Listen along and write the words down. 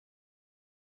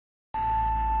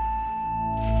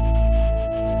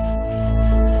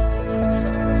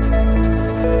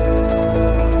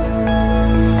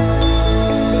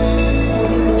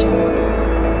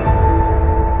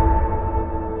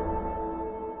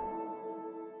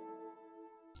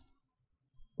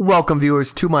Welcome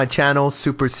viewers to my channel,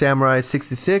 Super Samurai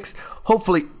 66.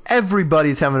 Hopefully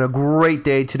everybody's having a great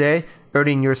day today,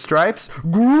 earning your stripes.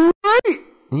 Great!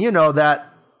 You know that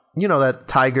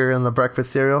tiger in the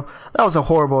breakfast cereal? That was a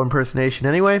horrible impersonation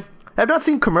anyway. I've not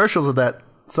seen commercials of that,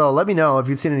 so let me know if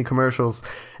you've seen any commercials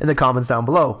in the comments down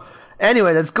below.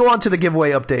 Anyway, let's go on to the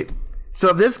giveaway update. So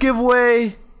if this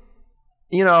giveaway,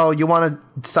 you want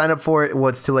to sign up for it, well,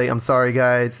 it's too late. I'm sorry,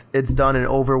 guys. It's done and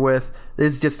over with.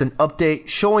 This is just an update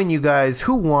showing you guys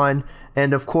who won.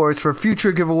 And of course, for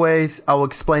future giveaways, I'll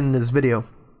explain in this video.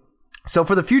 So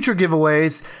for the future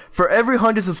giveaways, for every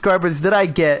 100 subscribers that I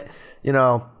get,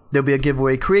 there'll be a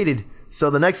giveaway created. So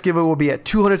the next giveaway will be at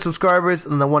 200 subscribers,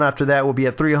 and the one after that will be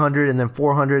at 300, and then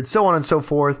 400, so on and so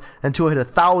forth, until I hit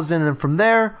 1,000. And from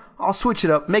there, I'll switch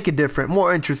it up, make it different,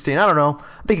 more interesting. I don't know,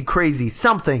 make it crazy,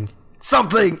 something,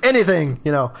 anything,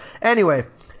 Anyway,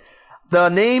 the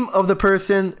name of the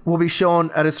person will be shown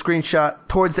at a screenshot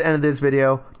towards the end of this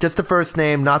video. Just the first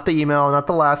name, not the email, not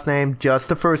the last name, just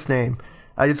the first name.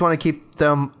 I just want to keep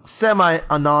them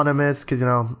semi-anonymous because,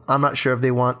 I'm not sure if they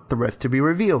want the rest to be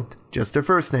revealed. Just their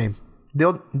first name.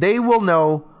 They will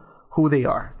know who they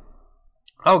are.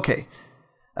 Okay.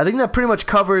 I think that pretty much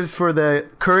covers for the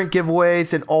current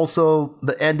giveaways and also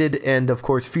the ended and, of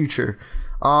course, future.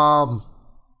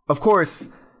 Of course,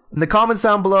 in the comments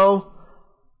down below,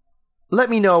 let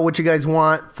me know what you guys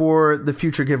want for the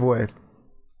future giveaway.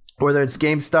 Whether it's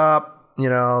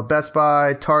Gamestop, Best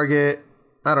Buy, Target,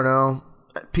 I don't know,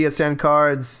 PSN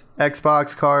cards,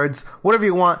 Xbox cards, whatever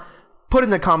you want, put in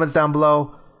the comments down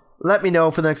below. Let me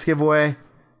know for the next giveaway.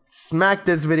 Smack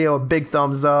this video a big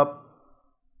thumbs up.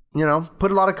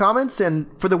 Put a lot of comments, and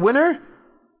for the winner,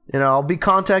 I'll be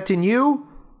contacting you.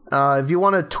 If you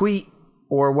want to tweet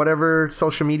or whatever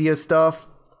social media stuff,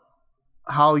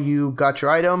 how you got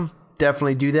your item,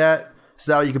 definitely do that,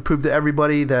 so that you can prove to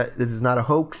everybody that this is not a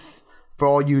hoax for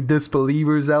all you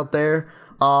disbelievers out there.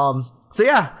 So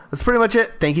yeah, that's pretty much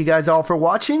it. Thank you guys all for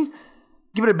watching.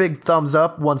 Give it a big thumbs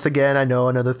up. Once again, I know,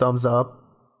 another thumbs up.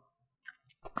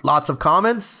 Lots of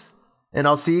comments, and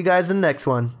I'll see you guys in the next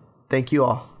one. Thank you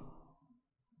all.